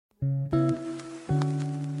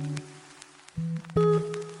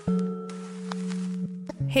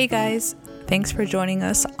Hey guys, thanks for joining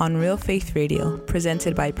us on Real Faith Radio,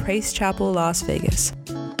 presented by Praise Chapel Las Vegas.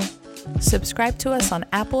 Subscribe to us on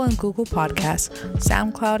Apple and Google Podcasts,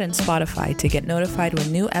 SoundCloud, and Spotify to get notified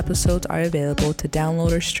when new episodes are available to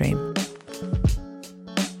download or stream.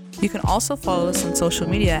 You can also follow us on social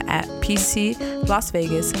media at PC Las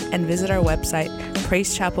Vegas and visit our website,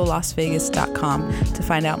 praisechapellasvegas.com, to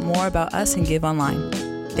find out more about us and give online.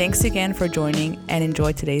 Thanks again for joining and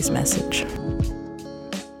enjoy today's message.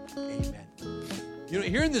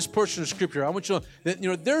 Here in this portion of Scripture, I want you to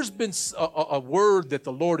know that, there's been a word that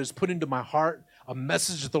the Lord has put into my heart, a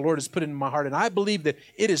message that the Lord has put into my heart, and I believe that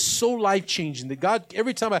it is so life-changing that God,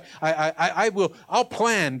 every time I'll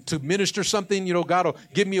plan to minister something, God will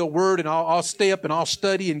give me a word, and I'll stay up and I'll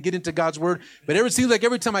study and get into God's word. But it seems like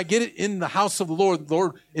every time I get it in the house of the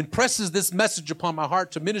Lord impresses this message upon my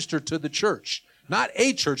heart to minister to the church. Not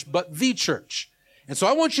a church, but the church. And so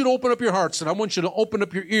I want you to open up your hearts and I want you to open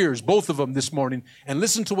up your ears, both of them this morning, and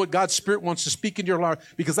listen to what God's Spirit wants to speak into your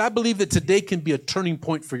life, because I believe that today can be a turning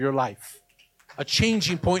point for your life, a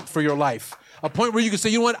changing point for your life, a point where you can say,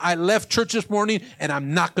 you know what, I left church this morning and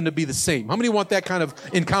I'm not going to be the same. How many want that kind of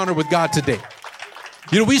encounter with God today?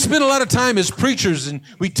 We spend a lot of time as preachers and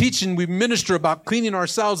we teach and we minister about cleaning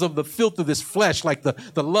ourselves of the filth of this flesh, like the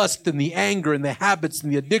lust and the anger and the habits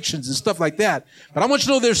and the addictions and stuff like that. But I want you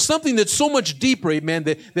to know there's something that's so much deeper, amen,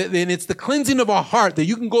 and it's the cleansing of our heart, that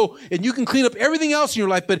you can go and you can clean up everything else in your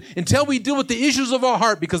life, but until we deal with the issues of our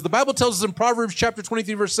heart, because the Bible tells us in Proverbs chapter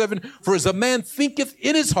 23, verse 7, for as a man thinketh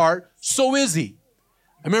in his heart, so is he.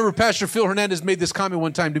 I remember Pastor Phil Hernandez made this comment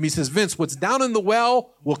one time to me. He says, Vince, what's down in the well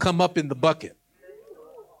will come up in the bucket.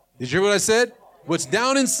 Did you hear what I said? What's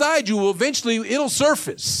down inside you will eventually, it'll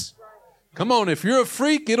surface. Come on, if you're a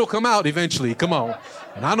freak, it'll come out eventually. Come on.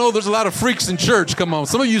 And I know there's a lot of freaks in church. Come on.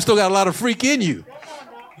 Some of you still got a lot of freak in you.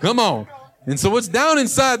 Come on. And so what's down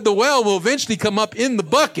inside the well will eventually come up in the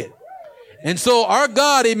bucket. And so our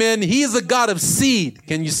God, amen, he is a God of seed.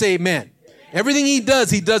 Can you say amen? Everything he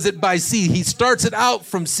does it by seed. He starts it out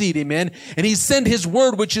from seed, amen. And he sent his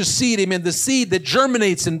word, which is seed, amen. The seed that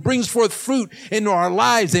germinates and brings forth fruit into our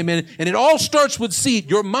lives, amen. And it all starts with seed.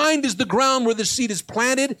 Your mind is the ground where the seed is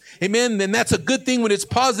planted, amen. And that's a good thing when it's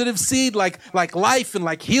positive seed, like life and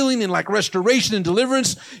like healing and like restoration and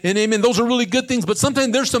deliverance. And amen, those are really good things. But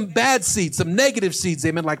sometimes there's some bad seeds, some negative seeds,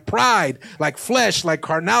 amen, like pride, like flesh, like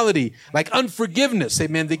carnality, like unforgiveness,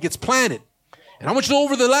 amen, that gets planted. And I want you to know,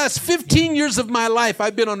 over the last 15 years of my life,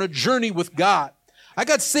 I've been on a journey with God. I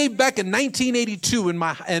got saved back in 1982 in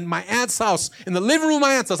my aunt's house, in the living room of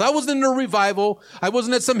my aunt's house. I wasn't in a revival. I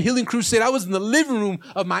wasn't at some healing crusade. I was in the living room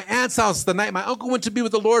of my aunt's house the night my uncle went to be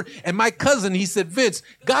with the Lord. And my cousin, he said, Vince,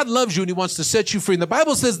 God loves you and he wants to set you free. And the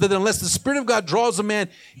Bible says that unless the Spirit of God draws a man,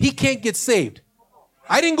 he can't get saved.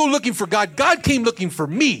 I didn't go looking for God. God came looking for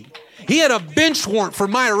me. He had a bench warrant for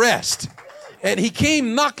my arrest. And he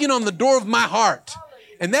came knocking on the door of my heart.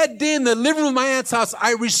 And that day in the living room of my aunt's house,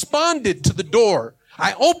 I responded to the door.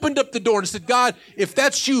 I opened up the door and said, God, if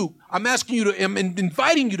that's you, I'm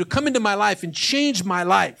inviting you to come into my life and change my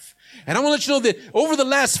life. And I want to let you know that over the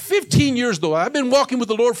last 15 years, though, I've been walking with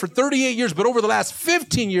the Lord for 38 years, but over the last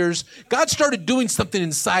 15 years, God started doing something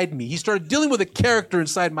inside me. He started dealing with a character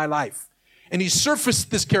inside my life. And he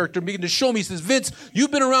surfaced this character and began to show me. He says, Vince,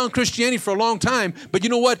 you've been around Christianity for a long time, but you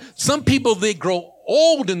know what? Some people, they grow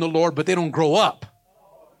old in the Lord, but they don't grow up.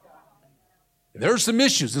 There are some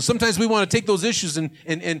issues, and sometimes we want to take those issues and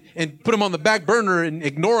put them on the back burner and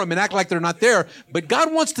ignore them and act like they're not there. But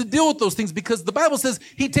God wants to deal with those things because the Bible says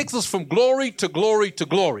he takes us from glory to glory to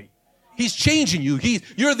glory. He's changing you.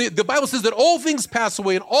 The Bible says that all things pass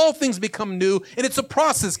away and all things become new, and it's a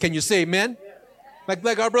process. Can you say amen?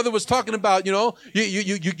 Like our brother was talking about, you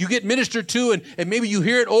get ministered to and maybe you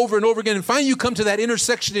hear it over and over again. And finally you come to that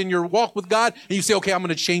intersection in your walk with God and you say, okay, I'm going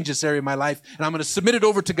to change this area of my life and I'm going to submit it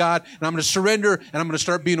over to God and I'm going to surrender and I'm going to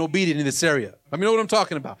start being obedient in this area. I mean, you know what I'm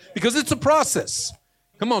talking about? Because it's a process.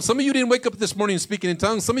 Come on. Some of you didn't wake up this morning speaking in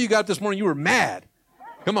tongues. Some of you got up this morning, you were mad.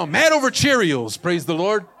 Come on. Mad over Cheerios. Praise the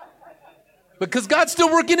Lord. Because God's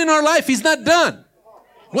still working in our life. He's not done.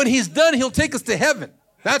 When he's done, he'll take us to heaven.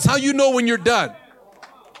 That's how you know when you're done.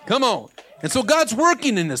 Come on. And so God's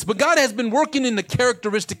working in this, but God has been working in the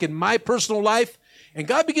characteristic in my personal life, and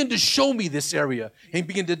God began to show me this area and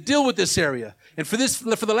began to deal with this area. And for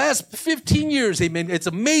the last 15 years, amen, it's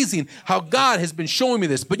amazing how God has been showing me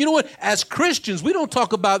this. But you know what? As Christians, we don't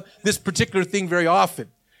talk about this particular thing very often.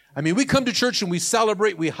 I mean, we come to church and we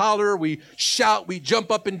celebrate, we holler, we shout, we jump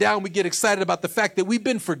up and down, we get excited about the fact that we've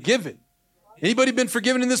been forgiven. Anybody been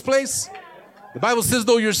forgiven in this place? The Bible says,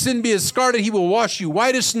 though your sin be as scarlet, he will wash you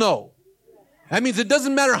white as snow. That means it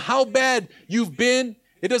doesn't matter how bad you've been.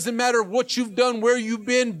 It doesn't matter what you've done, where you've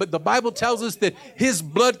been, but the Bible tells us that his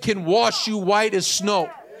blood can wash you white as snow.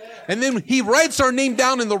 And then he writes our name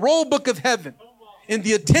down in the roll book of heaven. In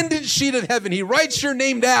the attendance sheet of heaven, he writes your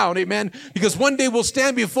name down, amen, because one day we'll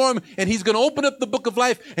stand before him and he's going to open up the book of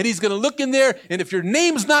life and he's going to look in there, and if your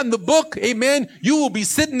name's not in the book, amen, you will be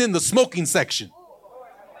sitting in the smoking section.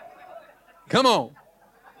 Come on.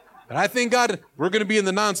 But I thank God we're going to be in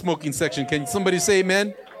the non-smoking section. Can somebody say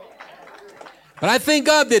amen? But I thank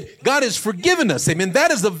God that God has forgiven us, amen.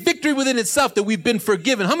 That is a victory within itself, that we've been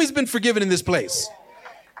forgiven. How many's been forgiven in this place?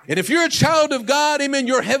 And if you're a child of God, amen,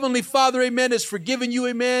 your heavenly Father, amen, has forgiven you,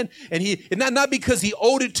 amen. And not because he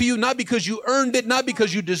owed it to you, not because you earned it, not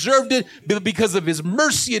because you deserved it, but because of his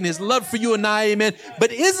mercy and his love for you and I, amen.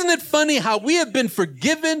 But isn't it funny how we have been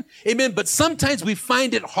forgiven, amen, but sometimes we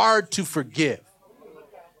find it hard to forgive.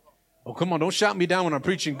 Oh, come on, don't shout me down when I'm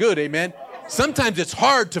preaching good, amen. Sometimes it's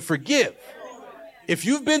hard to forgive. If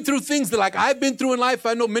you've been through things that like I've been through in life,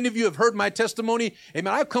 I know many of you have heard my testimony,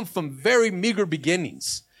 amen. I've come from very meager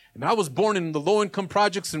beginnings. And I was born in the low-income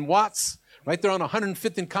projects in Watts, right there on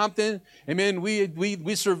 105th and Compton. Amen.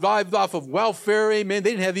 We survived off of welfare. Amen.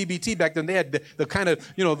 They didn't have EBT back then. They had the kind of,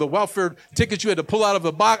 the welfare tickets you had to pull out of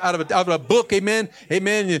a box, out of a book. Amen.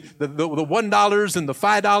 Amen. The $1 and the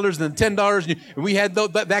 $5 and the $10. And we had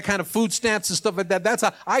that kind of food stamps and stuff like that. That's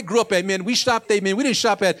how I grew up. Amen. We shopped. Amen. We didn't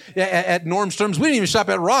shop at Nordstrom's. We didn't even shop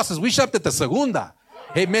at Ross's. We shopped at the Segunda.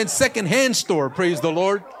 Amen. Second-hand store. Praise the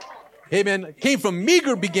Lord. Amen. Came from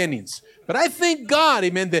meager beginnings. But I thank God,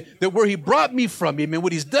 amen, that where he brought me from, amen,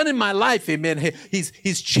 what he's done in my life, amen,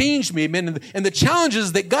 he's changed me, amen. And the challenge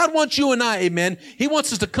is that God wants you and I, amen, he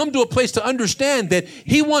wants us to come to a place to understand that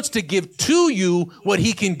he wants to give to you what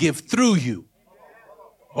he can give through you.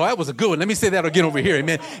 Oh, that was a good one. Let me say that again over here,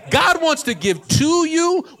 amen. God wants to give to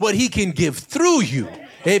you what he can give through you.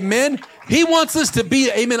 Amen. He wants us to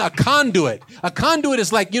be, amen, a conduit. A conduit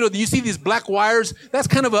is like, you see these black wires? That's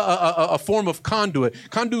kind of a form of conduit.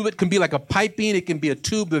 Conduit can be like a piping. It can be a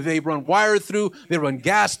tube that they run wire through. They run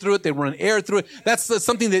gas through it. They run air through it. That's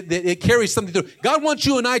something that it carries something through. God wants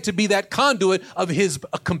you and I to be that conduit of his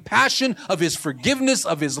compassion, of his forgiveness,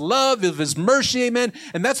 of his love, of his mercy, amen.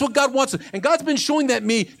 And that's what God wants. And God's been showing that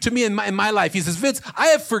to me in my life. He says, Vince, I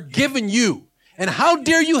have forgiven you. And how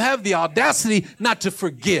dare you have the audacity not to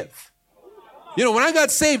forgive? When I got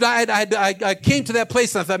saved, I came to that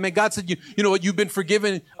place and I thought, man, God said, you know what, you've been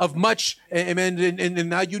forgiven of much, amen, and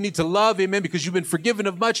now you need to love, amen, because you've been forgiven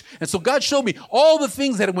of much. And so God showed me all the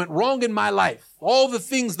things that went wrong in my life, all the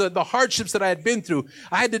things, the hardships that I had been through.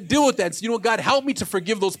 I had to deal with that. So, God, help me to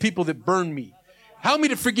forgive those people that burned me. Help me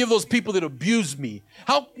to forgive those people that abused me.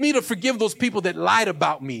 Help me to forgive those people that lied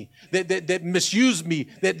about me, that misused me,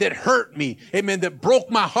 that hurt me, amen, that broke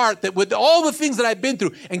my heart, that with all the things that I've been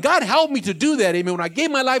through. And God helped me to do that, amen, when I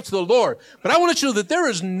gave my life to the Lord. But I want you to know that there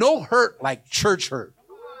is no hurt like church hurt.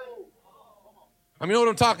 I mean, you know what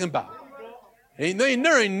I'm talking about? There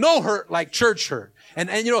ain't no hurt like church hurt. And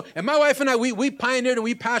my wife and I, we pioneered and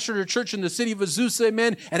we pastored a church in the city of Azusa,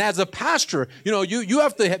 amen. And as a pastor, you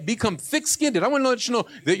have to become thick-skinned. I want to let you know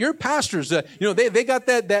that your pastors, they got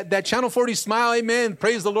that Channel 40 smile, amen.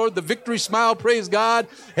 Praise the Lord, the victory smile, praise God,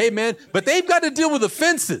 amen. But they've got to deal with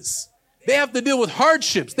offenses. They have to deal with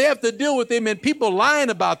hardships. They have to deal with, amen, people lying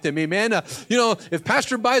about them, amen. If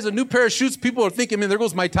pastor buys a new pair of shoes, people are thinking, man, there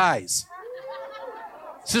goes my ties.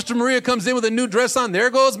 Sister Maria comes in with a new dress on.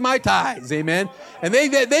 There goes my ties. Amen. And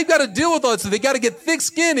they've got to deal with all that. So they got to get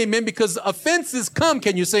thick-skinned. Amen. Because offenses come.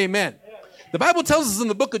 Can you say amen? The Bible tells us in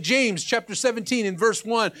the book of James, chapter 17, in verse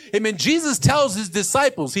 1, amen, Jesus tells his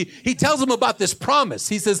disciples, he tells them about this promise.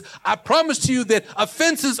 He says, I promise to you that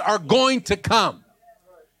offenses are going to come.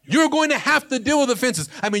 You're going to have to deal with offenses.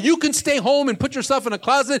 I mean, you can stay home and put yourself in a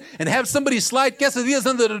closet and have somebody slide quesadillas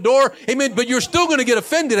under the door. Amen. But you're still going to get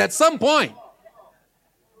offended at some point.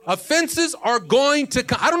 Offenses are going to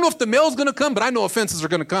come. I don't know if the mail's going to come, but I know offenses are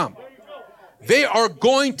going to come. They are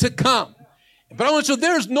going to come. But I want you to know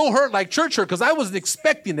there's no hurt like church hurt, because I wasn't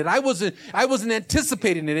expecting it. I wasn't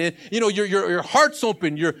anticipating it. Your heart's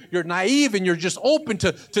open. You're naive and you're just open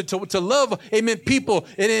to love, amen, people.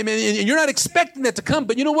 And you're not expecting that to come.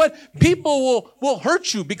 But you know what? People will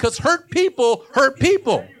hurt you, because hurt people hurt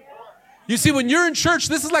people. You see, when you're in church,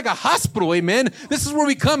 this is like a hospital, amen. This is where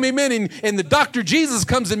we come, amen, and the Dr. Jesus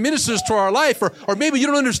comes and ministers to our life. Or maybe you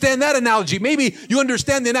don't understand that analogy. Maybe you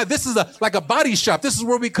understand that this is like a body shop. This is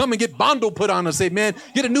where we come and get Bondo put on us, amen.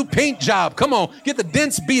 Get a new paint job. Come on, get the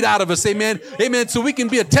dents beat out of us, amen. Amen, so we can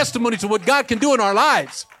be a testimony to what God can do in our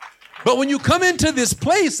lives. But when you come into this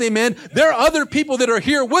place, amen, there are other people that are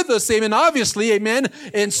here with us, amen, obviously, amen.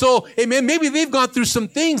 And so, amen, maybe they've gone through some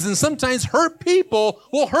things, and sometimes hurt people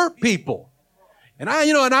will hurt people. And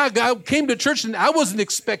I came to church and I wasn't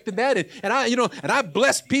expecting that. And I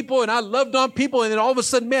blessed people and I loved on people. And then all of a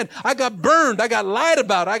sudden, man, I got burned. I got lied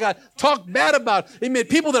about. I got talked bad about. Amen.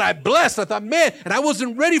 People that I blessed. I thought, man, and I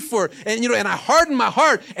wasn't ready for it. And, and I hardened my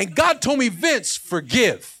heart. And God told me, Vince,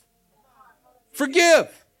 forgive.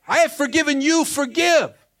 Forgive. I have forgiven you.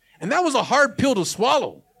 Forgive. And that was a hard pill to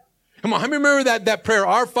swallow. Come on. How many remember that prayer?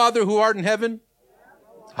 Our Father who art in heaven,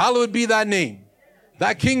 hallowed be thy name.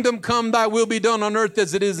 Thy kingdom come, thy will be done on earth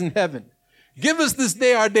as it is in heaven. Give us this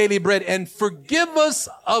day our daily bread and forgive us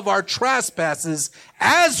of our trespasses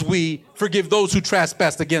as we forgive those who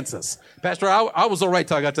trespass against us. Pastor, I was all right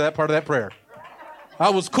till I got to that part of that prayer. I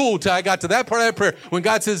was cool till I got to that part of that prayer when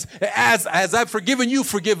God says, as I've forgiven you,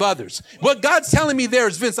 forgive others. What God's telling me there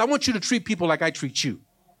is, Vince, I want you to treat people like I treat you.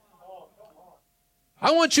 I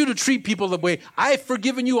want you to treat people the way I've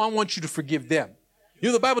forgiven you. I want you to forgive them.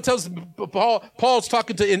 The Bible tells us, Paul's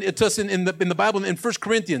talking to us in the Bible in 1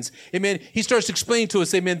 Corinthians. Amen. He starts explaining to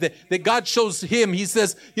us, amen, that God shows him. He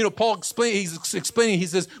says, Paul he's explaining, he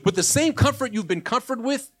says, with the same comfort you've been comforted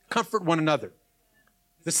with, comfort one another.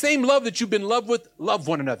 The same love that you've been loved with, love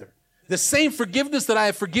one another. The same forgiveness that I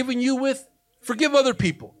have forgiven you with, forgive other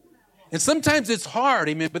people. And sometimes it's hard,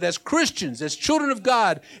 amen, but as Christians, as children of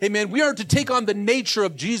God, amen, we are to take on the nature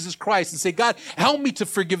of Jesus Christ and say, God, help me to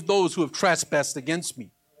forgive those who have trespassed against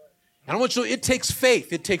me. And I want you to know, it takes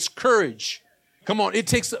faith. It takes courage. Come on, it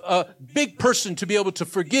takes a big person to be able to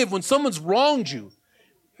forgive when someone's wronged you.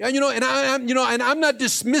 And, and I'm not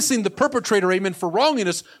dismissing the perpetrator, amen, for wronging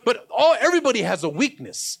us, but everybody has a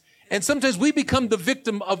weakness. And sometimes we become the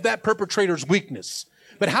victim of that perpetrator's weakness.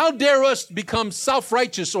 But how dare us become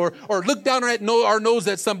self-righteous or look down our nose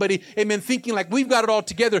at somebody, amen, thinking like we've got it all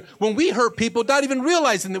together when we hurt people, not even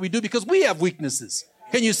realizing that we do because we have weaknesses.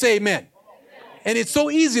 Can you say amen? And it's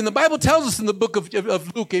so easy. And the Bible tells us in the book of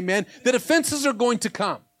Luke, amen, that offenses are going to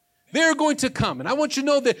come. They're going to come. And I want you to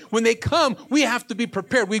know that when they come, we have to be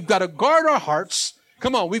prepared. We've got to guard our hearts.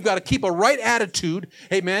 Come on, we've got to keep a right attitude,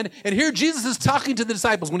 amen. And here Jesus is talking to the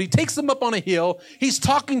disciples. When he takes them up on a hill, he's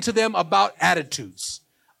talking to them about attitudes.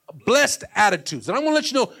 Blessed attitudes. And I want to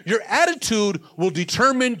let you know, your attitude will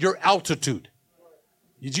determine your altitude.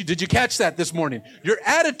 Did you catch that this morning? Your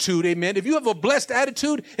attitude, amen. If you have a blessed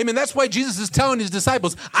attitude, amen, that's why Jesus is telling his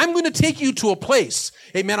disciples, I'm going to take you to a place,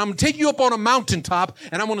 amen. I'm going to take you up on a mountaintop,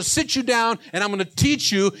 and I'm going to sit you down, and I'm going to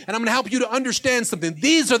teach you, and I'm going to help you to understand something.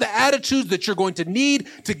 These are the attitudes that you're going to need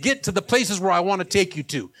to get to the places where I want to take you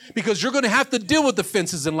to. Because you're going to have to deal with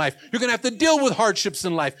offenses in life. You're going to have to deal with hardships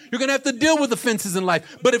in life. You're going to have to deal with offenses in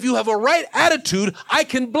life. But if you have a right attitude, I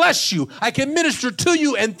can bless you. I can minister to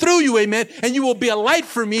you and through you, amen, and you will be a light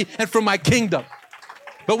for me and for my kingdom.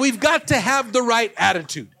 But we've got to have the right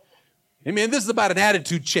attitude. Amen. This is about an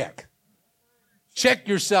attitude check. Check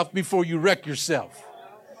yourself before you wreck yourself.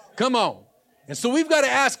 Come on. And so we've got to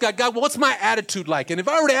ask God, what's my attitude like? And if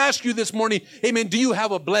I were to ask you this morning, amen, do you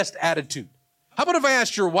have a blessed attitude? How about if I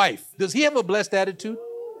asked your wife, does he have a blessed attitude?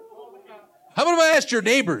 How about if I asked your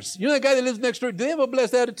neighbors? You know that guy that lives next door, do they have a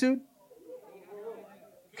blessed attitude?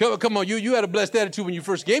 Come on, you had a blessed attitude when you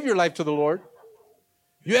first gave your life to the Lord.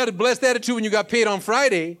 You had a blessed attitude when you got paid on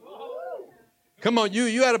Friday. Come on,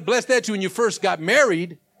 you had a blessed attitude when you first got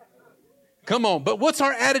married. Come on, but what's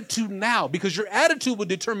our attitude now? Because your attitude will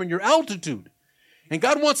determine your altitude. And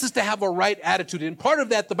God wants us to have a right attitude. And part of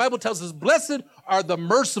that, the Bible tells us, blessed are the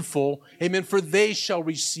merciful, amen, for they shall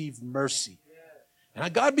receive mercy.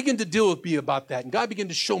 And God began to deal with me about that. And God began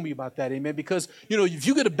to show me about that, amen. Because, if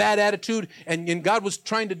you get a bad attitude, and God was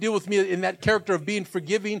trying to deal with me in that character of being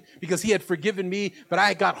forgiving because he had forgiven me, but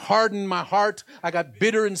I got hardened in my heart. I got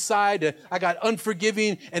bitter inside. I got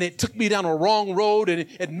unforgiving, and it took me down a wrong road, and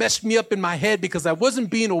it messed me up in my head because I wasn't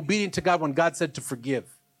being obedient to God when God said to forgive.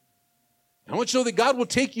 And I want you to know that God will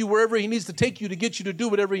take you wherever he needs to take you to get you to do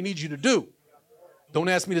whatever he needs you to do. Don't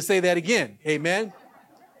ask me to say that again, amen.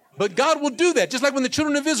 But God will do that. Just like when the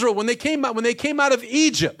children of Israel, when they came out of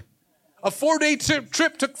Egypt, a 4-day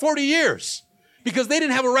trip took 40 years because they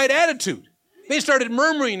didn't have a right attitude. They started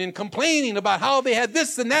murmuring and complaining about how they had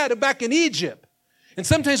this and that back in Egypt. And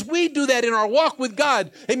sometimes we do that in our walk with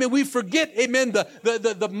God. Amen. We forget, amen,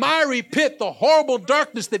 the miry pit, the horrible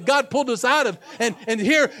darkness that God pulled us out of. And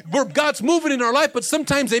here, where God's moving in our life, but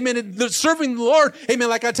sometimes, amen, serving the Lord, amen,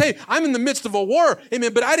 like I tell you, I'm in the midst of a war,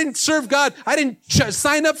 amen, but I didn't serve God. I didn't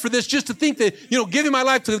sign up for this just to think that, giving my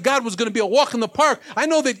life to God was going to be a walk in the park. I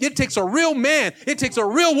know that it takes a real man, it takes a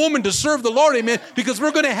real woman to serve the Lord, amen, because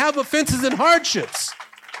we're going to have offenses and hardships.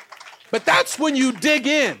 But that's when you dig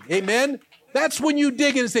in. Amen. That's when you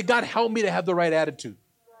dig in and say, God, help me to have the right attitude.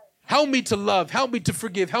 Help me to love. Help me to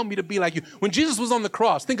forgive. Help me to be like you. When Jesus was on the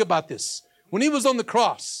cross, think about this. When he was on the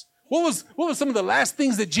cross, what was some of the last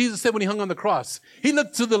things that Jesus said when he hung on the cross? He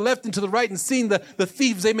looked to the left and to the right and seen the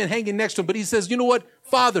thieves, amen, hanging next to him. But he says, you know what?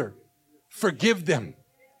 Father, forgive them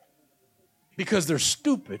because they're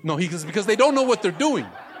stupid. No, he says, because they don't know what they're doing.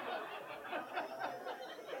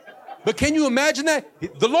 But can you imagine that?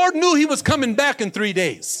 The Lord knew he was coming back in 3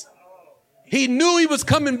 days. He knew he was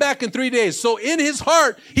coming back in 3 days. So in his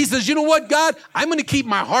heart, he says, you know what, God? I'm going to keep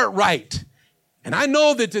my heart right. And I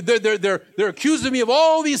know that they're accusing me of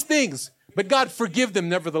all these things. But God, forgive them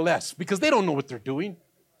nevertheless, because they don't know what they're doing.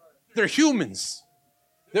 They're humans.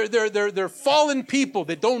 They're fallen people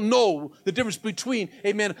that don't know the difference between,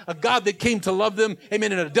 amen, a God that came to love them,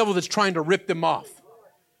 amen, and a devil that's trying to rip them off.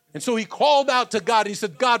 And so he called out to God and he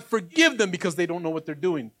said, God, forgive them because they don't know what they're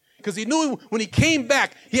doing. Because he knew when he came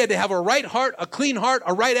back, he had to have a right heart, a clean heart,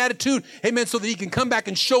 a right attitude, amen, so that he can come back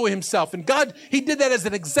and show himself. And God, he did that as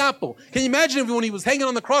an example. Can you imagine if when he was hanging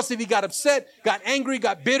on the cross, if he got upset, got angry,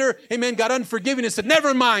 got bitter, amen, got unforgiving and said,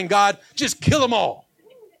 never mind, God, just kill them all.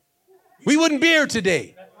 We wouldn't be here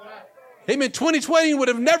today. Amen, 2020 would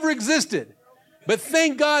have never existed. But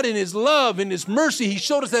thank God in his love and his mercy, he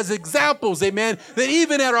showed us as examples, amen, that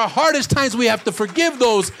even at our hardest times, we have to forgive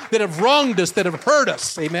those that have wronged us, that have hurt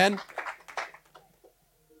us, amen.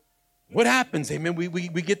 What happens, amen? We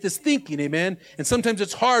get this thinking, amen, and sometimes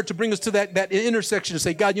it's hard to bring us to that intersection to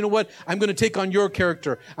say, God, you know what? I'm going to take on your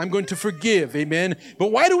character. I'm going to forgive, amen.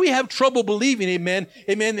 But why do we have trouble believing, amen,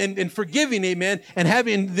 and forgiving, amen, and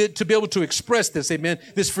having to be able to express this, amen,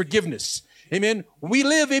 this forgiveness? Amen. We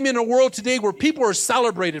live, amen, in a world today where people are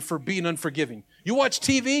celebrated for being unforgiving. You watch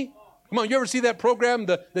TV? Come on, you ever see that program,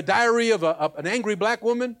 The Diary of an Angry Black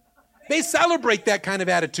Woman? They celebrate that kind of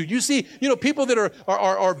attitude. You see, people that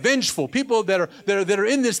are vengeful, people that are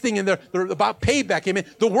in this thing and they're about payback. Amen.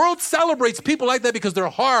 The world celebrates people like that because they're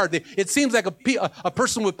hard. It seems like a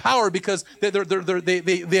person with power because they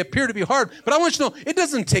appear to be hard. But I want you to know, it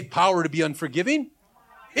doesn't take power to be unforgiving.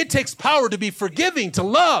 It takes power to be forgiving, to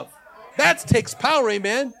love. That takes power,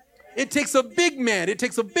 amen. It takes a big man. It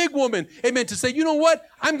takes a big woman, amen, to say, you know what?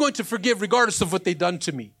 I'm going to forgive regardless of what they've done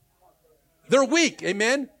to me. They're weak,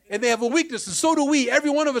 amen, and they have a weakness, and so do we. Every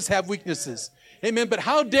one of us have weaknesses, amen. But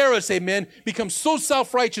how dare us, amen, become so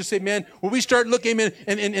self-righteous, amen, when we start looking, amen,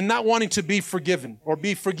 and not wanting to be forgiven or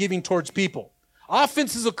be forgiving towards people.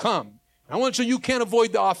 Offenses will come. I want you to know you can't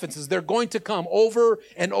avoid the offenses. They're going to come over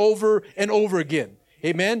and over and over again,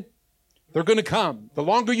 amen. They're going to come. The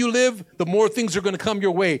longer you live, the more things are going to come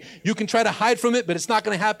your way. You can try to hide from it, but it's not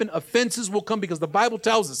going to happen. Offenses will come because the Bible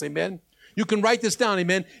tells us, amen. You can write this down,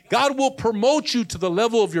 amen. God will promote you to the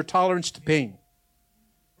level of your tolerance to pain.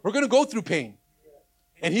 We're going to go through pain.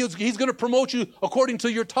 And he's going to promote you according to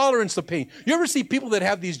your tolerance of pain. You ever see people that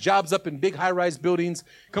have these jobs up in big high-rise buildings?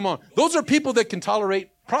 Come on. Those are people that can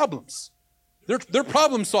tolerate problems. They're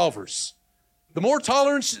problem solvers. The more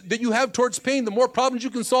tolerance that you have towards pain, the more problems you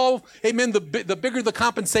can solve, amen, the bigger the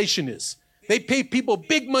compensation is. They pay people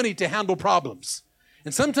big money to handle problems.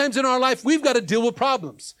 And sometimes in our life, we've got to deal with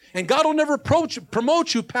problems. And God will never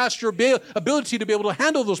promote you past your ability to be able to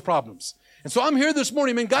handle those problems. And so I'm here this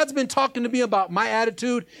morning, man. God's been talking to me about my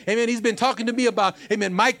attitude. Amen. He's been talking to me about,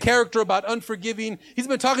 amen, my character, about unforgiving. He's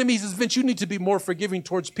been talking to me. He says, Vince, you need to be more forgiving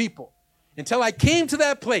towards people. Until I came to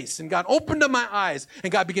that place and God opened up my eyes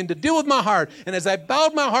and God began to deal with my heart. And as I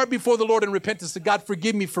bowed my heart before the Lord in repentance, said, God,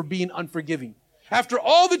 forgive me for being unforgiving. After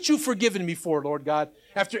all that you've forgiven me for, Lord God,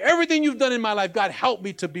 after everything you've done in my life, God, help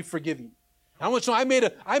me to be forgiving. I want you to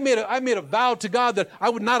know, I made a vow to God that I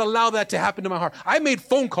would not allow that to happen to my heart. I made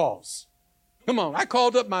phone calls. Come on. I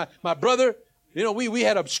called up my brother. We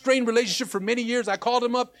had a strained relationship for many years. I called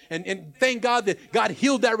him up and thank God that God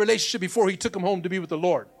healed that relationship before he took him home to be with the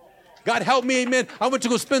Lord. God help me, amen. I went to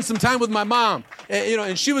go spend some time with my mom,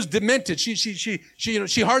 and she was demented.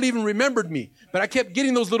 She hardly even remembered me. But I kept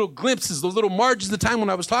getting those little glimpses, those little margins of time when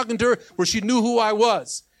I was talking to her where she knew who I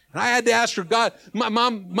was. And I had to ask her, God,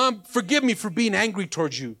 mom, forgive me for being angry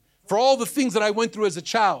towards you, for all the things that I went through as a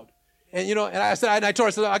child. And, and I told her, I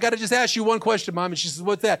said, I got to just ask you one question, Mom. And she says,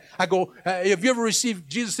 what's that? I go, have you ever received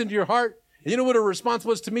Jesus into your heart? And you know what her response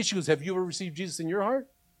was to me? She goes, have you ever received Jesus in your heart?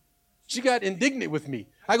 She got indignant with me.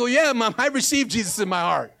 I go, yeah, Mom, I received Jesus in my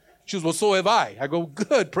heart. She goes, well, so have I. I go,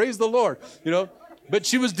 good, praise the Lord. But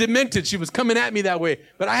she was demented. She was coming at me that way.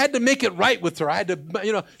 But I had to make it right with her. I had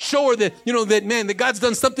to, show her that, that God's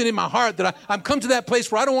done something in my heart, that I'm come to that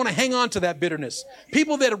place where I don't want to hang on to that bitterness.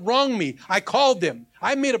 People that have wronged me, I called them.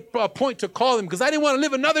 I made a point to call them because I didn't want to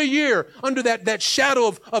live another year under that shadow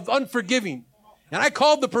of unforgiving. And I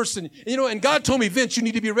called the person, and God told me, Vince, you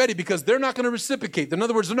need to be ready because they're not going to reciprocate. In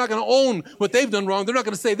other words, they're not going to own what they've done wrong. They're not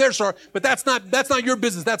going to say they're sorry, but that's not your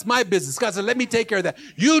business. That's my business. God said, let me take care of that.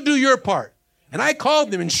 You do your part. And I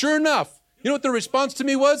called them, and sure enough, you know what their response to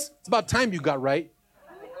me was? It's about time you got right.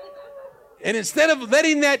 And instead of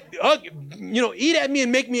letting that, eat at me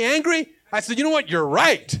and make me angry, I said, you know what? You're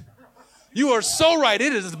right. You are so right.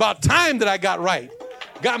 It is about time that I got right.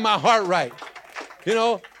 Got my heart right.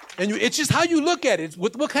 And it's just how you look at it. It's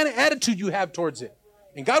what kind of attitude you have towards it.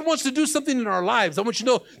 And God wants to do something in our lives. I want you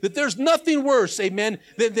to know that there's nothing worse, amen,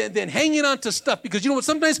 than hanging on to stuff. Because you know what?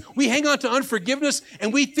 Sometimes we hang on to unforgiveness,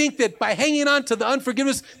 and we think that by hanging on to the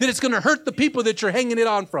unforgiveness, that it's going to hurt the people that you're hanging it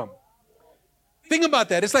on from. Think about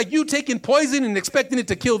that. It's like you taking poison and expecting it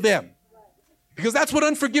to kill them. Because that's what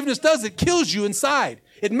unforgiveness does. It kills you inside.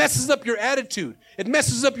 It messes up your attitude. It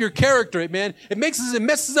messes up your character, amen. It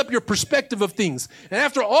messes up your perspective of things. And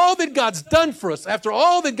after all that God's done for us, after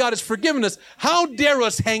all that God has forgiven us, how dare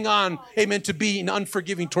us hang on, amen, to being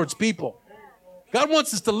unforgiving towards people? God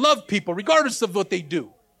wants us to love people regardless of what they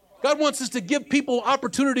do. God wants us to give people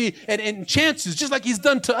opportunity and chances just like he's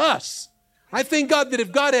done to us. I thank God that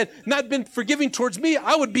if God had not been forgiving towards me,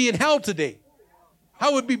 I would be in hell today. I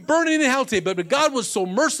would be burning in hell today. But God was so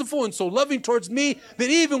merciful and so loving towards me that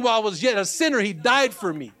even while I was yet a sinner, he died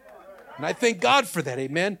for me. And I thank God for that,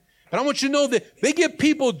 amen. But I want you to know that they give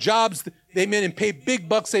people jobs, amen, and pay big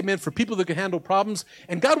bucks, amen, for people that can handle problems.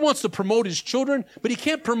 And God wants to promote his children, but he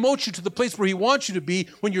can't promote you to the place where he wants you to be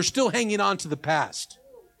when you're still hanging on to the past.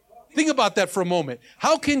 Think about that for a moment.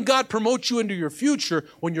 How can God promote you into your future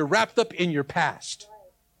when you're wrapped up in your past?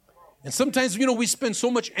 And sometimes, we spend so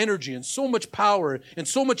much energy and so much power and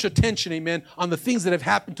so much attention, amen, on the things that have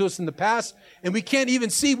happened to us in the past, and we can't even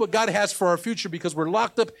see what God has for our future because we're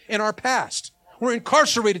locked up in our past. We're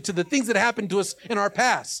incarcerated to the things that happened to us in our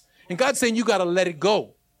past. And God's saying, you got to let it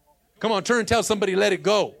go. Come on, turn and tell somebody, let it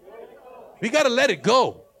go. We got to let it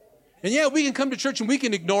go. And yeah, we can come to church and we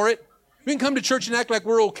can ignore it. We can come to church and act like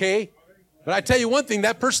we're okay. But I tell you one thing,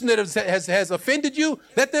 that person that has offended you,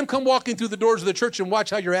 let them come walking through the doors of the church and watch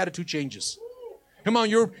how your attitude changes. Come on,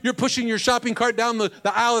 you're pushing your shopping cart down the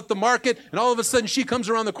aisle at the market, and all of a sudden she comes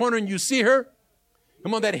around the corner and you see her.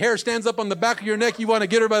 Come on, that hair stands up on the back of your neck. You want to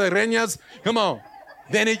get her by the greñas. Come on.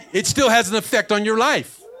 Then it still has an effect on your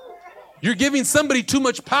life. You're giving somebody too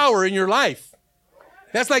much power in your life.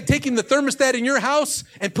 That's like taking the thermostat in your house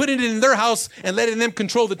and putting it in their house and letting them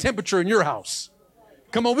control the temperature in your house.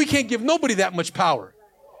 Come on, we can't give nobody that much power.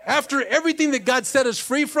 After everything that God set us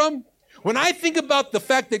free from, when I think about the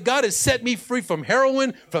fact that God has set me free from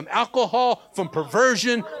heroin, from alcohol, from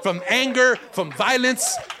perversion, from anger, from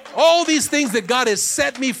violence, all these things that God has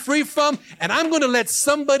set me free from, and I'm going to let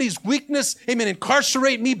somebody's weakness, amen,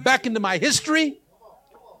 incarcerate me back into my history?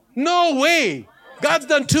 No way. God's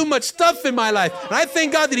done too much stuff in my life. And I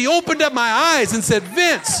thank God that he opened up my eyes and said,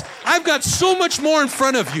 Vince, I've got so much more in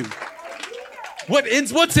front of you.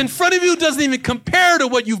 What's in front of you doesn't even compare to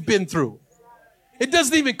what you've been through. It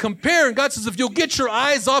doesn't even compare. And God says, if you'll get your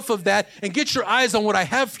eyes off of that and get your eyes on what I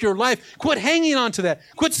have for your life, quit hanging on to that.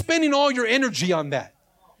 Quit spending all your energy on that.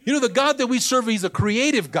 The God that we serve, he's a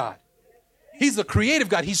creative God. He's a creative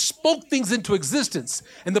God. He spoke things into existence.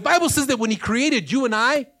 And the Bible says that when he created you and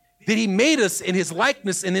I, that he made us in his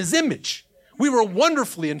likeness and his image. We were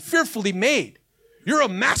wonderfully and fearfully made. You're a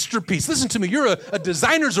masterpiece. Listen to me. You're a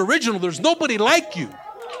designer's original. There's nobody like you.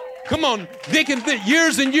 Come on.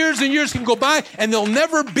 Years and years and years can go by, and there'll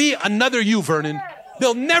never be another you, Vernon.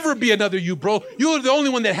 There'll never be another you, bro. You're the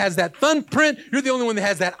only one that has that thumbprint. You're the only one that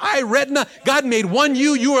has that eye retina. God made one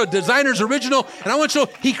you. You are a designer's original. And I want you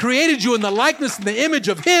to know, he created you in the likeness and the image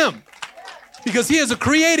of him because he is a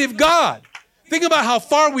creative God. Think about how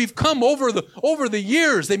far we've come over the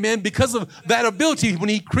years, amen, because of that ability. When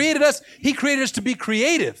he created us to be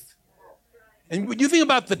creative. And when you think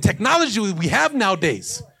about the technology we have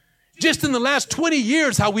nowadays, just in the last 20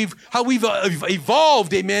 years, how we've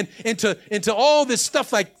evolved, amen, into all this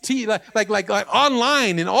stuff like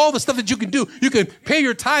online and all the stuff that you can do. You can pay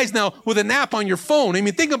your tithes now with an app on your phone. I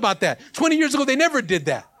mean, think about that. 20 years ago, they never did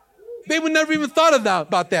that. They would never even thought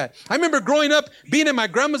about that. I remember growing up, being at my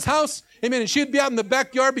grandma's house, amen, and she'd be out in the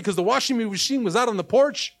backyard because the washing machine was out on the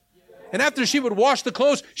porch. And after she would wash the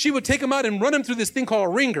clothes, she would take them out and run them through this thing called a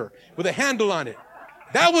wringer with a handle on it.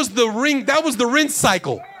 That was the rinse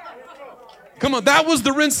cycle. Come on, that was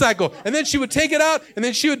the rinse cycle. And then she would take it out, and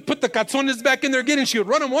then she would put the calzones back in there again, and she would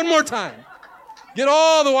run them one more time. Get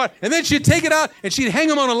all the water. And then she'd take it out, and she'd hang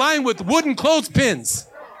them on a line with wooden clothespins.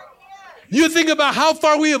 You think about how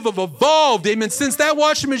far we have evolved, amen, since that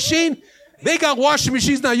washing machine. They got washing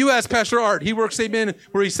machines now. You ask Pastor Art. He works, amen,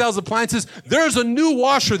 where he sells appliances. There's a new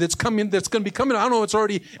washer that's coming, that's going to be coming. I don't know if it's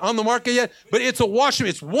already on the market yet, but it's a washer.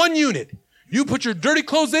 It's one unit. You put your dirty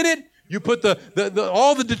clothes in it. You put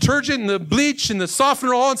all the detergent and the bleach and the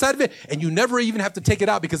softener all inside of it, and you never even have to take it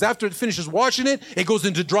out, because after it finishes washing it, it goes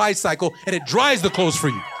into dry cycle, and it dries the clothes for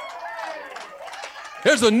you.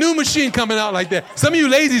 There's a new machine coming out like that. Some of you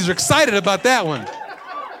ladies are excited about that one.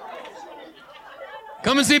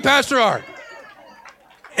 Come and see Pastor Art.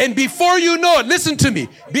 And before you know it, listen to me,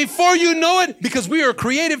 before you know it, because we are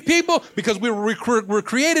creative people, because we're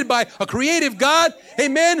created by a creative God,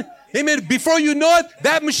 amen, amen, before you know it,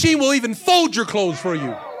 that machine will even fold your clothes for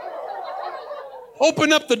you.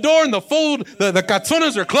 Open up the door and the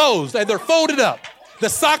calzones are closed, and they're folded up. The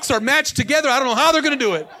socks are matched together. I don't know how they're going to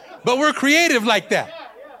do it, but we're creative like that.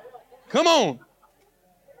 Come on.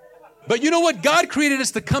 But you know what? God created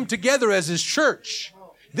us to come together as His church.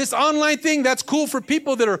 This online thing, that's cool for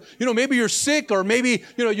people that are, maybe you're sick, or maybe,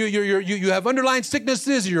 you have underlying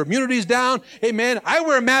sicknesses, your immunity's down. Amen. I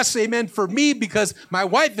wear a mask, amen, for me, because my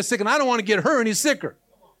wife is sick and I don't want to get her any sicker.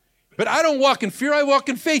 But I don't walk in fear, I walk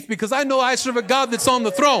in faith, because I know I serve a God that's on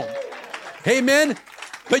the throne. Amen.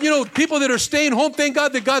 But people that are staying home, thank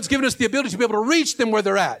God that God's given us the ability to be able to reach them where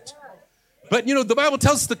they're at. But, the Bible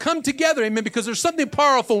tells us to come together, amen, because there's something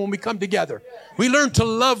powerful when we come together. We learn to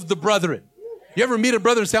love the brethren. You ever meet a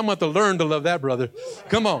brother and say, I'm going to have to learn to love that brother?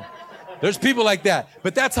 Come on. There's people like that.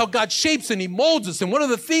 But that's how God shapes and He molds us. And one of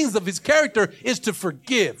the things of His character is to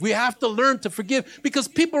forgive. We have to learn to forgive, because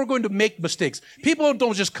people are going to make mistakes. People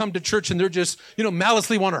don't just come to church and they're just,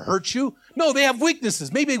 maliciously want to hurt you. No, they have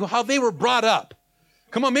weaknesses. Maybe how they were brought up.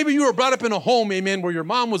 Come on, maybe you were brought up in a home, amen, where your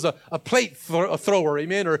mom was a plate thrower,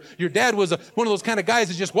 amen, or your dad was one of those kind of guys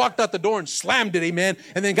that just walked out the door and slammed it, amen,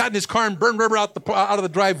 and then got in his car and burned rubber out of the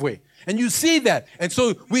driveway. And you see that. And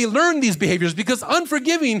so we learn these behaviors, because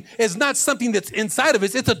unforgiving is not something that's inside of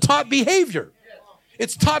us. It's a taught behavior.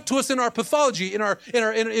 It's taught to us in our pathology, in our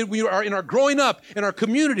growing up, in our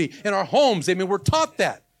community, in our homes. Amen. We're taught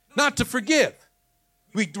that, not to forgive.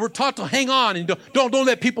 We're taught to hang on and don't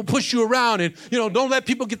let people push you around, and don't let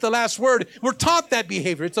people get the last word. We're taught that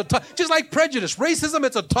behavior. It's just like prejudice, racism.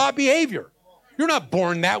 It's a taught behavior. You're not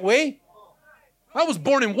born that way. I was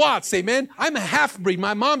born in Watts, amen. I'm a half-breed.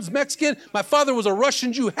 My mom's Mexican. My father was a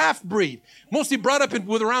Russian Jew, half-breed. Mostly brought up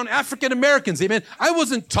with around African Americans, amen. I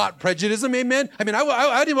wasn't taught prejudice, amen. I mean,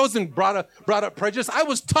 I wasn't brought up prejudice. I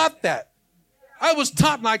was taught that. I was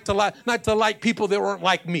taught not to like people that weren't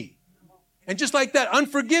like me. And just like that,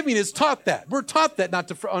 unforgiving is taught that. We're taught that not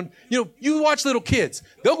to, you watch little kids.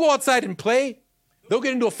 They'll go outside and play. They'll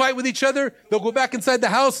get into a fight with each other. They'll go back inside the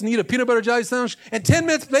house and eat a peanut butter jelly sandwich. And 10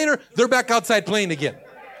 minutes later, they're back outside playing again.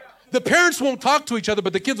 The parents won't talk to each other,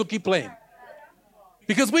 but the kids will keep playing.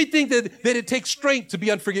 Because we think that it takes strength to be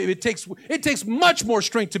unforgiving. It takes much more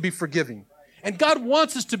strength to be forgiving. And God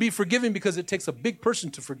wants us to be forgiving, because it takes a big person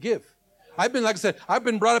to forgive. I've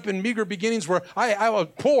been brought up in meager beginnings where I was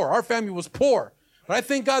poor. Our family was poor. But I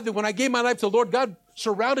thank God that when I gave my life to the Lord, God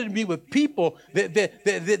surrounded me with people that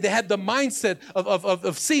had the mindset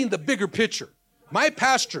of seeing the bigger picture. My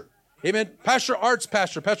pastor, amen, Pastor Art's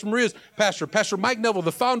pastor, Pastor Maria's pastor, Pastor Mike Neville,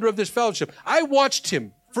 the founder of this fellowship. I watched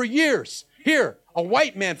him for years. Here, a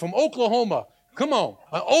white man from Oklahoma. Come on,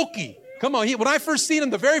 an Okie. Come on, when I first seen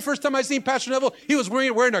him, the very first time I seen Pastor Neville, he was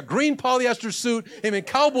wearing a green polyester suit,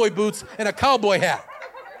 cowboy boots, and a cowboy hat.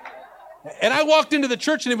 And I walked into the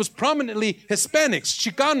church, and it was prominently Hispanics,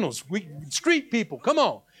 Chicanos, street people. Come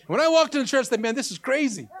on. When I walked into the church, I said, man, this is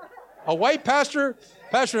crazy. A white pastor,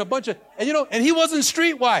 and a bunch of, and he wasn't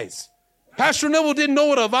streetwise. Pastor Neville didn't know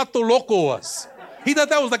what a vato loco was. He thought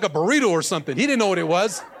that was like a burrito or something. He didn't know what it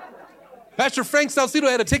was. Pastor Frank Salcido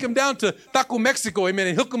had to take him down to Taco Mexico, amen,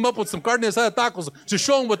 and hook him up with some carne asada tacos to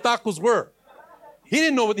show him what tacos were. He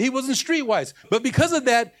didn't know he wasn't streetwise. But because of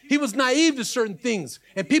that, he was naive to certain things.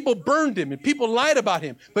 And people burned him, and people lied about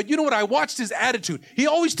him. But you know what? I watched his attitude. He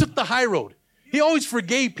always took the high road. He always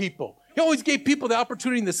forgave people. He always gave people the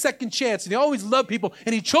opportunity and the second chance. And he always loved people.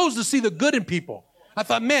 And he chose to see the good in people. I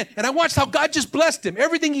thought, man, and I watched how God just blessed him.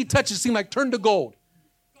 Everything he touches seemed like turned to gold.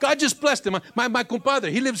 God just blessed him. My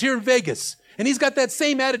compadre, he lives here in Vegas. And he's got that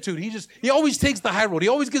same attitude. He always takes the high road. He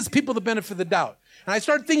always gives people the benefit of the doubt. And I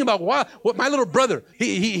started thinking about what my little brother,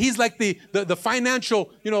 he's like the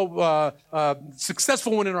financial,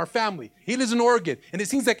 successful one in our family. He lives in Oregon. And it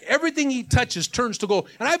seems like everything he touches turns to gold.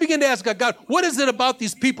 And I began to ask God, what is it about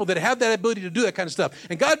these people that have that ability to do that kind of stuff?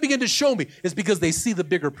 And God began to show me it's because they see the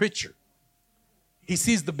bigger picture. He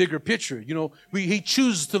sees the bigger picture. He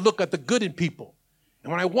chooses to look at the good in people.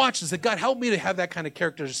 And when I watched, I said, God, help me to have that kind of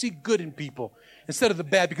character, to see good in people instead of the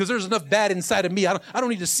bad, because there's enough bad inside of me. I don't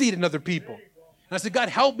need to see it in other people. And I said, God,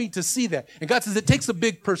 help me to see that. And God says, it takes a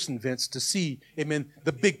big person, Vince, to see, amen,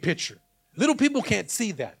 the big picture. Little people can't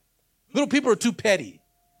see that. Little people are too petty.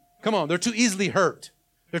 Come on, they're too easily hurt.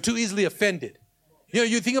 They're too easily offended.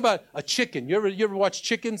 You think about a chicken. You ever watch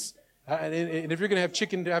chickens? And if you're going to have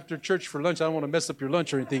chicken after church for lunch, I don't want to mess up your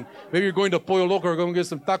lunch or anything. Maybe you're going to Pollo Loco or going to get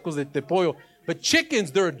some tacos de pollo. But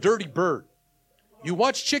chickens, they're a dirty bird. You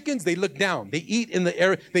watch chickens, they look down. They eat in the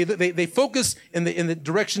area. They focus in the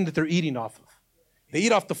direction that they're eating off of. They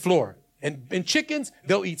eat off the floor. And chickens,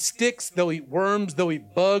 they'll eat sticks, they'll eat worms, they'll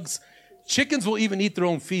eat bugs. Chickens will even eat their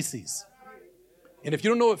own feces. And if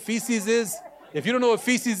you don't know what feces is, if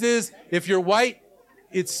you're white,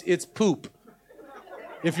 it's poop.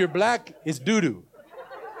 If you're black, it's doo-doo.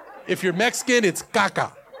 If you're Mexican, it's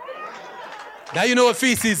caca. Now you know what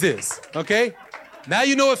feces is, okay? Now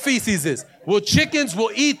you know what feces is. Well, chickens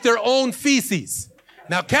will eat their own feces.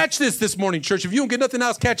 Now catch this morning, church. If you don't get nothing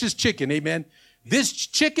else, catch this chicken, amen? These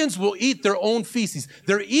chickens will eat their own feces.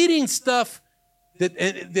 They're eating stuff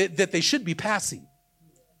that they should be passing.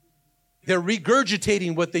 They're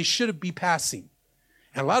regurgitating what they should be passing.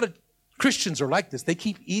 And a lot of Christians are like this. They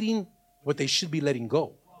keep eating what they should be letting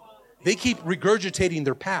go. They keep regurgitating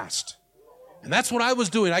their past. And that's what I was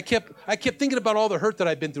doing. I kept thinking about all the hurt that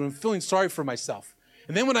I've been through and feeling sorry for myself.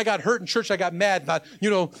 And then when I got hurt in church, I got mad. Thought,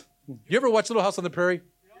 you ever watch Little House on the Prairie?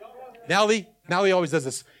 Nally always does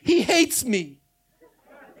this. He hates me.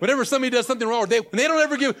 Whenever somebody does something wrong, when they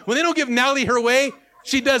don't give Nally her way,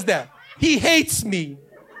 she does that. He hates me.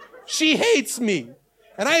 She hates me.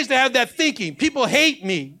 And I used to have that thinking. People hate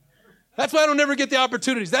me. That's why I don't ever get the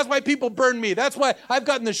opportunities. That's why people burn me. That's why I've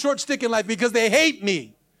gotten the short stick in life, because they hate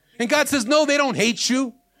me. And God says, no, they don't hate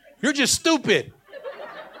you. You're just stupid.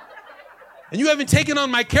 And you haven't taken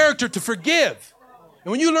on my character to forgive.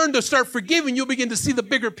 And when you learn to start forgiving, you'll begin to see the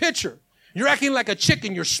bigger picture. You're acting like a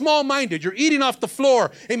chicken. You're small-minded. You're eating off the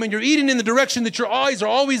floor. Amen. You're eating in the direction that your eyes are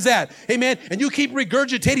always at. Amen. And you keep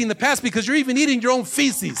regurgitating the past because you're even eating your own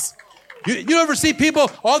feces. You ever see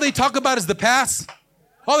people, all they talk about is the past?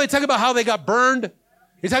 All they talk about how they got burned.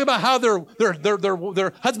 They talk about how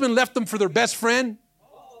their husband left them for their best friend.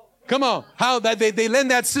 Come on. How they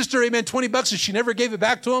lend that sister, amen, $20 and she never gave it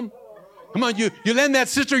back to him. Come on, you lend that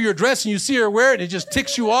sister your dress and you see her wear it and it just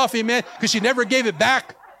ticks you off, amen, because she never gave it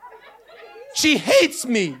back. She hates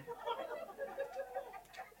me.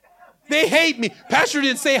 They hate me. Pastor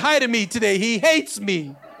didn't say hi to me today. He hates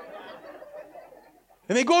me.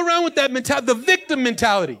 And they go around with that mentality, the victim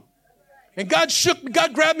mentality. And God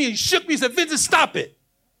grabbed me and shook me and said, Vincent, stop it.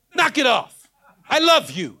 Knock it off. I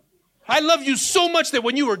love you. I love you so much that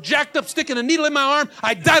when you were jacked up sticking a needle in my arm,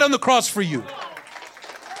 I died on the cross for you.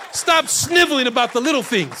 Stop sniveling about the little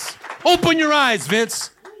things. Open your eyes, Vince.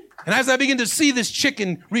 And as I begin to see this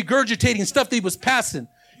chicken regurgitating stuff that he was passing,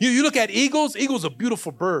 you look at eagles. Eagles are a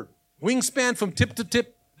beautiful bird. Wingspan from tip to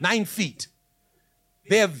tip, 9 feet.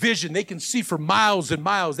 They have vision. They can see for miles and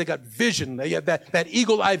miles. They got vision. They have that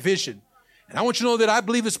eagle eye vision. And I want you to know that I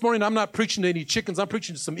believe this morning I'm not preaching to any chickens. I'm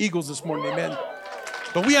preaching to some eagles this morning, amen.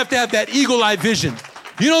 But we have to have that eagle eye vision.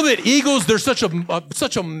 You know that eagles, they're such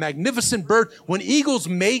a magnificent bird. When eagles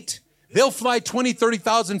mate, they'll fly 20,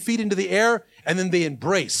 30,000 feet into the air, and then they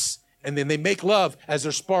embrace, and then they make love as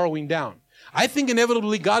they're spiraling down. I think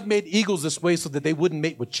inevitably God made eagles this way so that they wouldn't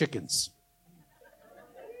mate with chickens.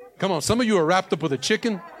 Come on, some of you are wrapped up with a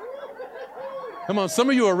chicken. Come on, some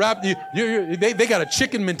of you are wrapped, they got a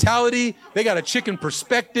chicken mentality. They got a chicken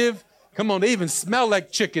perspective. Come on, they even smell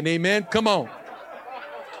like chicken, amen? Come on.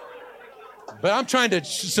 But I'm trying to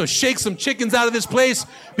shake some chickens out of this place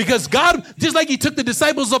because God, just like he took the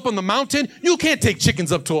disciples up on the mountain, you can't take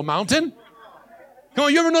chickens up to a mountain. Come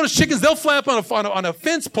on, you ever notice chickens, they'll fly up on a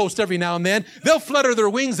fence post every now and then. They'll flutter their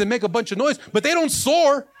wings and make a bunch of noise, but they don't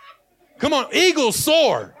soar. Come on, eagles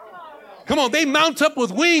soar. Come on, they mount up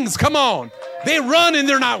with wings. Come on. They run and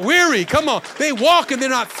they're not weary. Come on. They walk and they're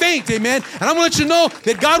not faint. Amen. And I want you to know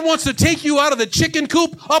that God wants to take you out of the chicken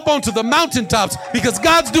coop up onto the mountaintops, because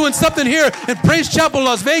God's doing something here in Praise Chapel,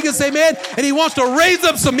 Las Vegas. Amen. And he wants to raise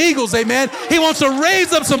up some eagles. Amen. He wants to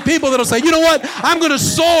raise up some people that'll say, you know what? I'm going to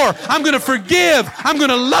soar. I'm going to forgive. I'm going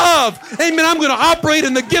to love. Amen. I'm going to operate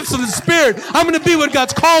in the gifts of the Spirit. I'm going to be what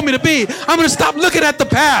God's called me to be. I'm going to stop looking at the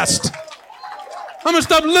past. I'm going to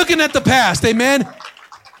stop looking at the past. Amen.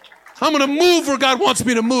 I'm going to move where God wants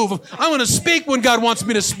me to move. I'm going to speak when God wants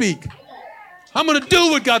me to speak. I'm going to do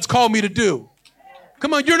what God's called me to do.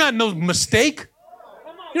 Come on, you're not no mistake.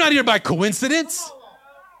 You're not here by coincidence.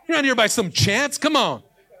 You're not here by some chance. Come on.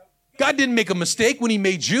 God didn't make a mistake when he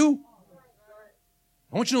made you.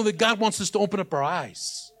 I want you to know that God wants us to open up our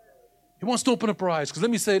eyes. He wants to open up our eyes. Because let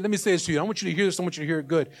me say this to you. I want you to hear this. I want you to hear it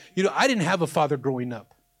good. You know, I didn't have a father growing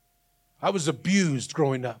up. I was abused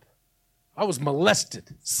growing up. I was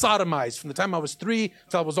molested, sodomized from the time I was 3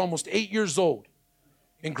 till I was almost 8 years old.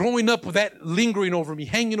 And growing up with that lingering over me,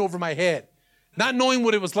 hanging over my head, not knowing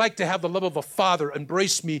what it was like to have the love of a father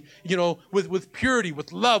embrace me, you know, with purity,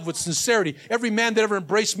 with love, with sincerity. Every man that ever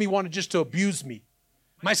embraced me wanted just to abuse me.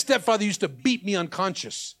 My stepfather used to beat me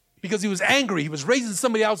unconscious because he was angry. He was raising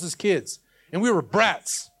somebody else's kids, and we were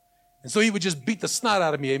brats. And so he would just beat the snot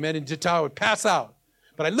out of me, amen, until I would pass out.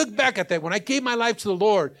 But I look back at that. When I gave my life to the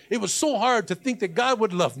Lord, it was so hard to think that God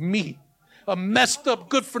would love me, a messed up,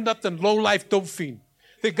 good-for-nothing, low-life dope fiend,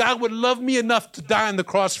 that God would love me enough to die on the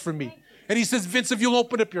cross for me. And he says, Vince, if you'll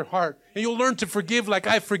open up your heart and you'll learn to forgive like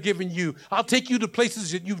I've forgiven you, I'll take you to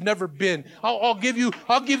places that you've never been. I'll give you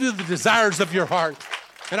the desires of your heart.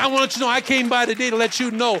 And I want you to know I came by today to let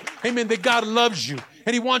you know, amen, that God loves you.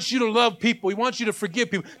 And he wants you to love people. He wants you to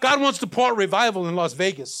forgive people. God wants to pour out revival in Las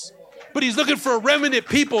Vegas. But he's looking for a remnant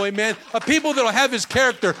people, amen, a people that will have his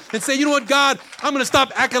character and say, you know what, God, I'm going to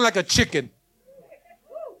stop acting like a chicken.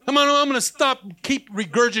 I'm going to keep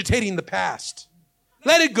regurgitating the past.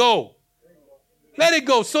 Let it go. Let it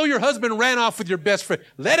go. So your husband ran off with your best friend.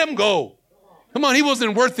 Let him go. Come on, he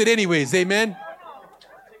wasn't worth it anyways, amen.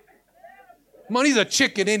 Come on, he's a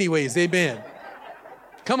chicken anyways, amen.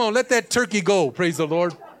 Come on, let that turkey go, praise the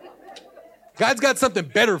Lord. God's got something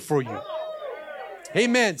better for you.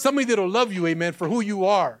 Amen. Somebody that'll love you, amen, for who you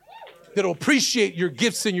are. That'll appreciate your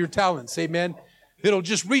gifts and your talents, amen. That'll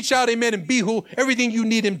just reach out, amen, and be everything you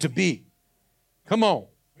need him to be. Come on.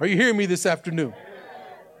 Are you hearing me this afternoon?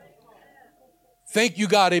 Thank you,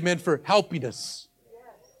 God, amen, for helping us.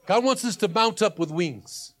 God wants us to mount up with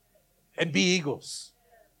wings and be eagles.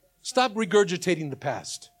 Stop regurgitating the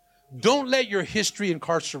past. Don't let your history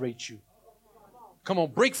incarcerate you. Come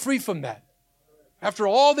on, break free from that. After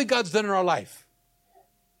all that God's done in our life,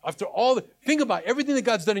 think about everything that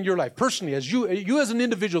God's done in your life. Personally, as you as an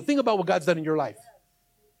individual, think about what God's done in your life.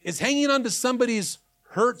 Is hanging on to somebody's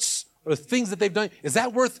hurts or things that they've done, is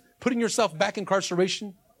that worth putting yourself back in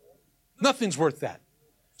incarceration? Nothing's worth that.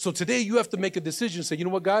 So today you have to make a decision and say, you know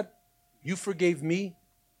what, God? You forgave me.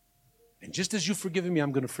 And just as you've forgiven me,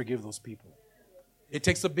 I'm going to forgive those people. It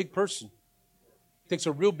takes a big person. It takes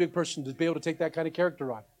a real big person to be able to take that kind of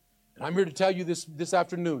character on. And I'm here to tell you this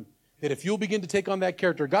afternoon, that if you'll begin to take on that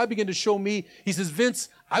character, God began to show me, he says, Vince,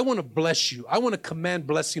 I want to bless you. I want to command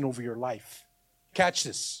blessing over your life. Catch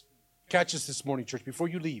this. Catch this morning, church, before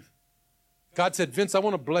you leave. God said, Vince, I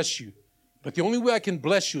want to bless you. But the only way I can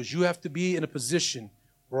bless you is you have to be in a position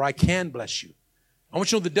where I can bless you. I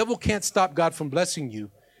want you to know the devil can't stop God from blessing you,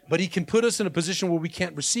 but he can put us in a position where we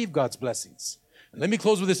can't receive God's blessings. And let me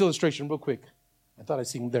close with this illustration real quick. I thought I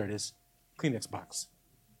seen, there it is. Kleenex box.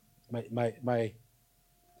 My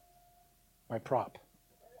prop.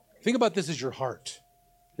 Think about this as your heart.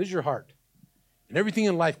 This is your heart. And everything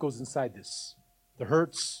in life goes inside this. The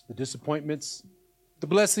hurts, the disappointments, the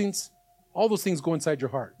blessings, all those things go inside your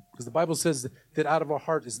heart. Because the Bible says that out of our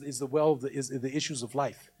heart is the well, is the issues of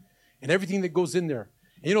life. And everything that goes in there.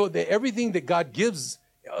 And you know, everything that God gives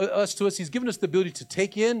to us, he's given us the ability to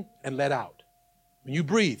take in and let out. When you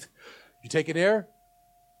breathe, you take in air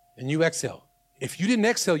and you exhale. If you didn't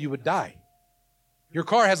exhale, you would die. Your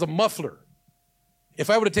car has a muffler. If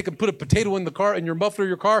I were to put a potato in the car, in your muffler of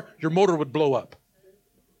your car, your motor would blow up.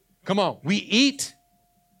 Come on. We eat.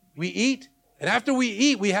 And after we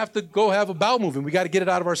eat, we have to go have a bowel movement. We got to get it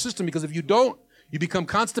out of our system, because if you don't, you become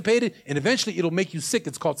constipated and eventually it'll make you sick.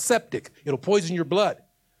 It's called septic. It'll poison your blood.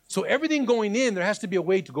 So everything going in, there has to be a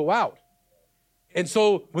way to go out. And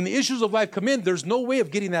so when the issues of life come in, there's no way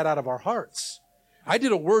of getting that out of our hearts. I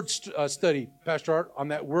did a word study, Pastor Art, on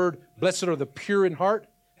that word, blessed are the pure in heart.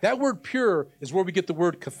 That word pure is where we get the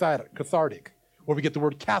word cathartic, where we get the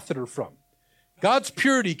word catheter from. God's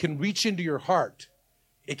purity can reach into your heart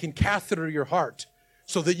it can catheter your heart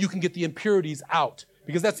so that you can get the impurities out.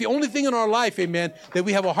 Because that's the only thing in our life, amen, that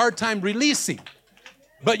we have a hard time releasing.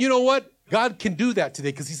 But you know what? God can do that today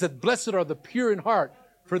because he said, blessed are the pure in heart,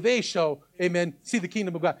 for they shall, amen, see the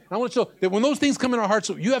kingdom of God. And I want to show that when those things come in our hearts,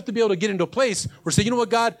 so you have to be able to get into a place where say, you know what,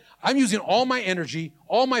 God, I'm using all my energy,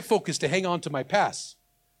 all my focus to hang on to my past.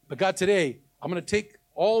 But God, today, I'm going to take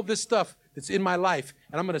all this stuff that's in my life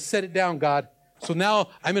and I'm going to set it down, God. So now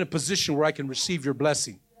I'm in a position where I can receive your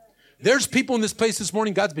blessing. There's people in this place this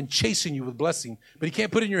morning, God's been chasing you with blessing, but he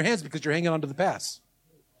can't put it in your hands because you're hanging on to the past.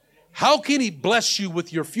 How can he bless you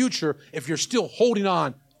with your future if you're still holding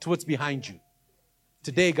on to what's behind you?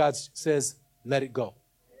 Today, God says, let it go.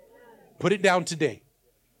 Put it down today.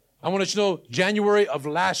 I want you to know, January of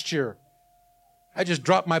last year, I just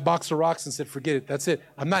dropped my box of rocks and said, forget it. That's it.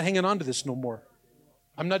 I'm not hanging on to this no more.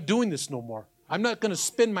 I'm not doing this no more. I'm not going to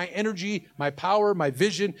spend my energy, my power, my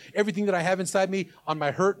vision, everything that I have inside me on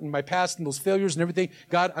my hurt and my past and those failures and everything.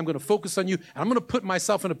 God, I'm going to focus on you, and I'm going to put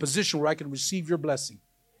myself in a position where I can receive your blessing.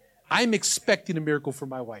 I'm expecting a miracle for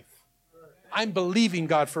my wife. I'm believing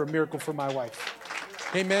God for a miracle for my wife.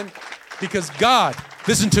 Amen? Because God,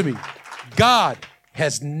 listen to me, God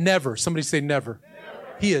has never, somebody say never.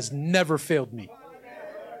 He has never failed me.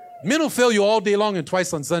 Men will fail you all day long and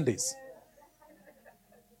twice on Sundays.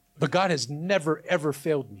 But God has never, ever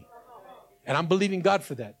failed me. And I'm believing God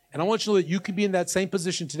for that. And I want you to know that you can be in that same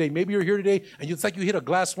position today. Maybe you're here today and it's like you hit a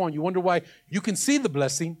glass wall and you wonder why. You can see the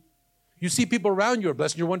blessing. You see people around you are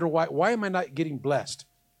blessed and you wonder why am I not getting blessed?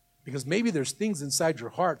 Because maybe there's things inside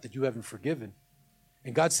your heart that you haven't forgiven.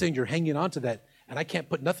 And God's saying you're hanging on to that. And I can't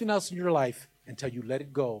put nothing else in your life until you let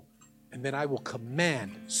it go. And then I will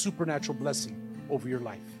command supernatural blessing over your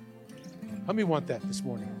life. How many want that this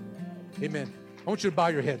morning? Amen. I want you to bow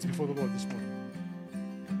your heads before the Lord this morning.